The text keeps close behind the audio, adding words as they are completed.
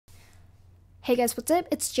Hey guys, what's up?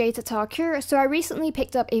 It's JTechTalk here. So I recently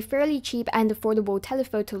picked up a fairly cheap and affordable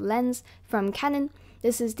telephoto lens from Canon.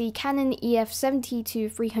 This is the Canon EF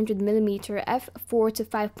 70-300mm f4 to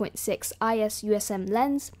 5.6 IS USM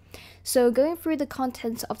lens. So going through the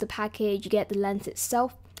contents of the package, you get the lens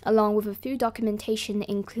itself, along with a few documentation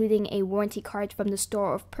including a warranty card from the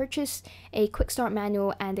store of purchase, a quick start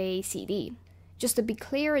manual, and a CD. Just to be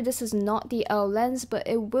clear, this is not the L lens, but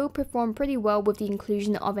it will perform pretty well with the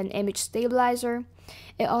inclusion of an image stabilizer.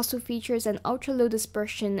 It also features an ultra low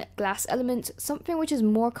dispersion glass element, something which is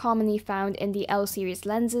more commonly found in the L series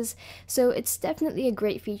lenses, so it's definitely a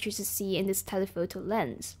great feature to see in this telephoto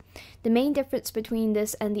lens. The main difference between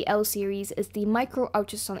this and the L series is the micro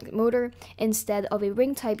ultrasonic motor instead of a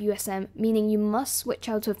ring type USM, meaning you must switch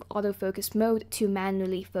out of autofocus mode to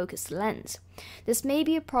manually focus the lens. This may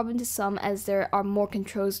be a problem to some as there are more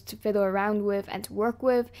controls to fiddle around with and to work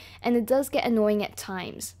with, and it does get annoying at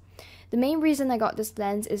times. The main reason I got this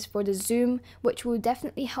lens is for the zoom, which will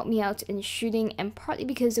definitely help me out in shooting, and partly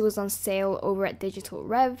because it was on sale over at Digital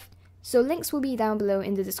Rev. So links will be down below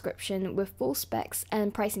in the description with full specs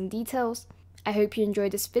and pricing details. I hope you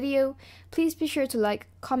enjoyed this video. Please be sure to like,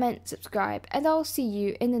 comment, subscribe, and I'll see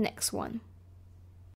you in the next one.